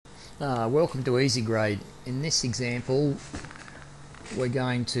Welcome to Ezigrade. In this example we're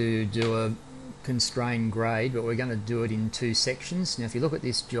going to do a constrained grade, but we're going to do it in two sections. Now if you look at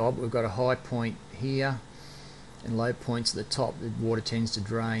this job, we've got a high point here and low points at the top. The water tends to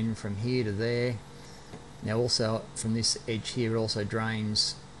drain from here to there. Now also from this edge here it also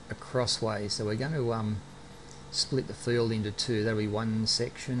drains acrossways, so we're going to split the field into two. That'll be one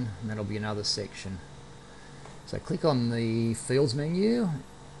section and that'll be another section. So click on the Fields menu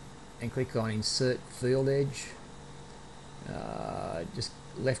and click on Insert Field Edge. Just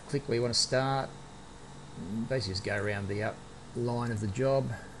left click where you want to start. Basically just go around the up line of the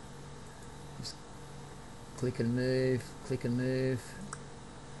job. Just click and move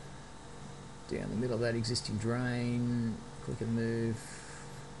down the middle of that existing drain. Click and move.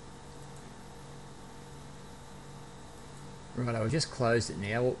 Right, I've just closed it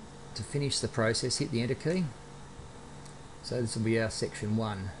now. To finish the process, hit the Enter key. So this will be our section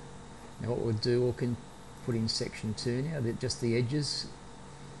 1. Now what we'll do, we can put in section 2 now, just the edges.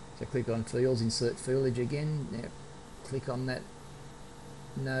 So click on Fields, Insert Field Edge again. Now click on that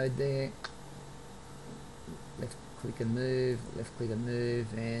node there. Left click and move,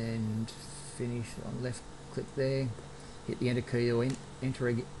 and finish on left click there. Hit the Enter key or enter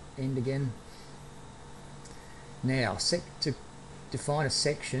end again. Now to define a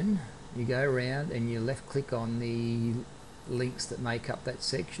section, you go around and you left click on the links that make up that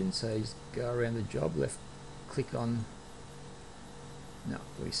section. So you just go around the job, left click on, no,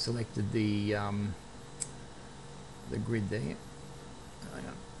 we selected the grid there. Hang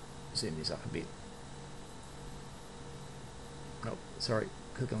on, zoom this up a bit. Oh, sorry,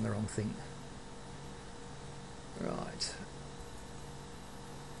 click on the wrong thing. Right.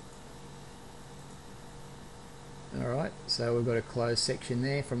 Alright, so we've got a closed section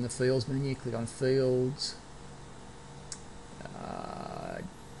there. From the Fields menu, click on Fields.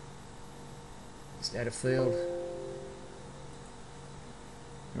 Just add a field.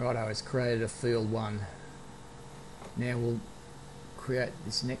 Righto, it's created a field 1. Now we'll create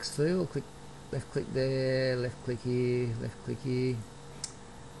this next field. Left click there, left click here,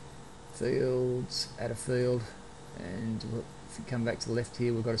 Fields, add a field, and if you come back to the left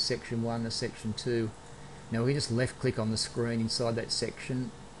here, we've got a section 1 and a section 2. Now we just left click on the screen inside that section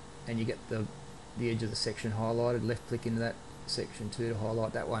and you get the edge of the section highlighted. Left click into that section 2 to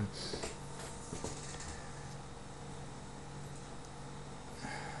highlight that one.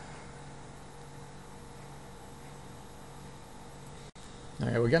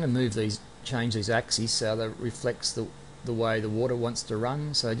 Now we're going to change these axes so that it reflects the way the water wants to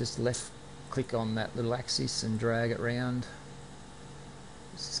run. So just left click on that little axis and drag it round.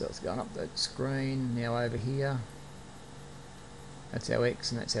 So it's going up that screen. Now over here, that's our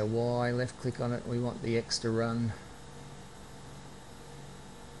X and that's our Y. Left click on it, we want the X to run,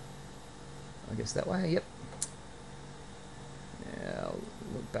 I guess that way, yep. Now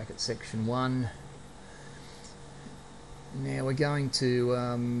look back at section 1. Now we're going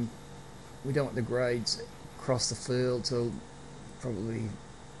to, we don't want the grades across the field till probably,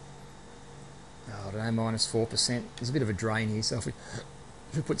 I don't know, -4%. There's a bit of a drain here, so if we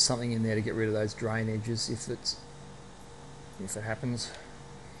put something in there to get rid of those drain edges if it happens.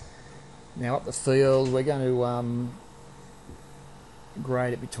 Now up the field we're going to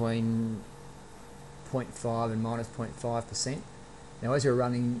grade it between 0.5 and -0.5%. Now as you're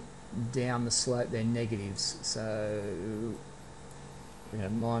running down the slope they're negatives, so we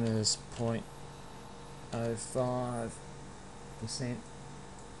have -0.05%,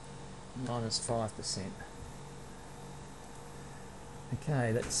 -5%.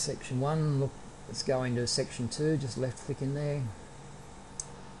 Okay, that's section 1. Look, let's go into section 2. Just left click in there.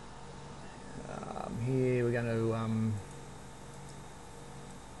 Here we're going to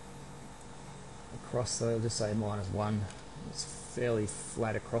across, so I'll just say -1. It's fairly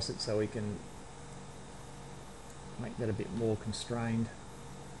flat across it, so we can make that a bit more constrained.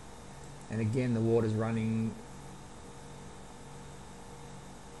 And again, the water's running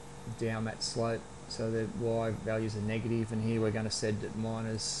down that slope, so the Y values are negative, and here we're going to set it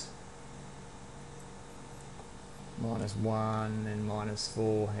 -1 and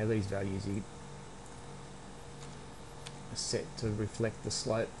 -4. Now these values you are set to reflect the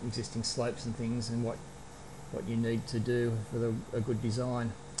slope, existing slopes and things, and what you need to do for a good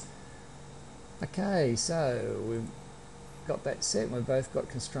design. Okay, so we've got that set. We've both got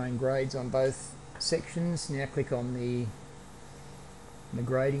constrained grades on both sections. Now click on the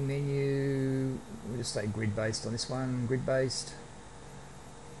grading menu. We'll just say grid based on this one, grid based,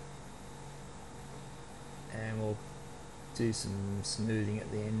 and we'll do some smoothing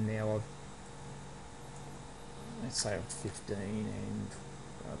at the end. Now let's say 15 and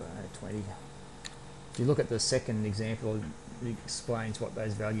I don't know, 20. If you look at the second example, it explains what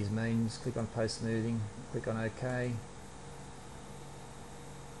those values mean. Just click on post smoothing, click on OK.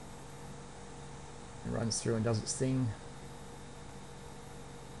 It runs through and does its thing.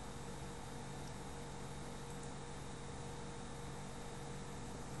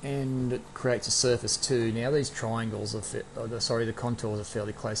 And it creates a surface too. Now these triangles are, the contours are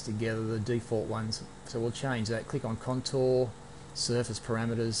fairly close together, the default ones. So we'll change that. Click on contour, surface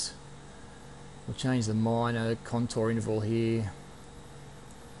parameters. We'll change the minor contour interval here.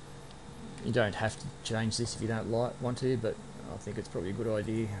 You don't have to change this if you don't want to, but I think it's probably a good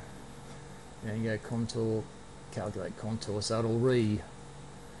idea. Now you go contour, calculate contour, so it'll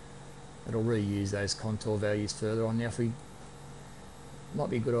reuse those contour values further on. Now if we might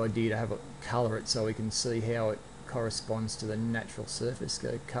be a good idea to have a colour it so we can see how it corresponds to the natural surface.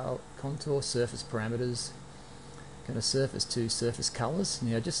 Go contour, surface parameters, go to surface 2, surface colours.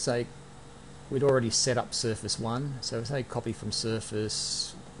 Now just say we'd already set up surface 1, so say copy from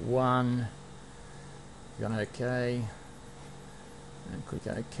surface 1, click on OK, and click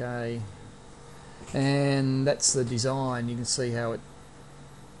OK, and that's the design. You can see how the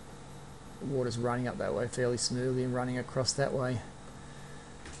water's running up that way fairly smoothly and running across that way.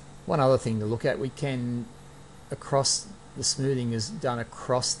 One other thing to look at, we can, across the smoothing is done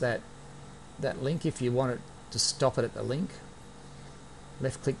across that link. If you want it to stop it at the link,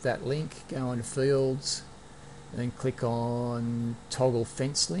 left click that link, go into fields, and then click on toggle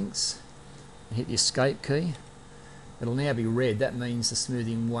fence links and hit the escape key. It'll now be red. That means the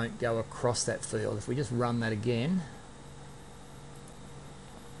smoothing won't go across that field. If we just run that again,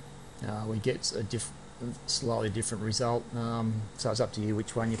 we get a slightly different result. So it's up to you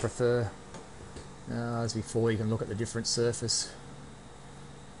which one you prefer. As before, you can look at the different surface,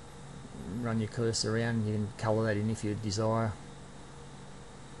 run your cursor around, you can colour that in if you desire.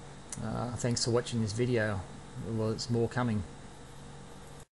 Thanks for watching this video. Well, there's more coming.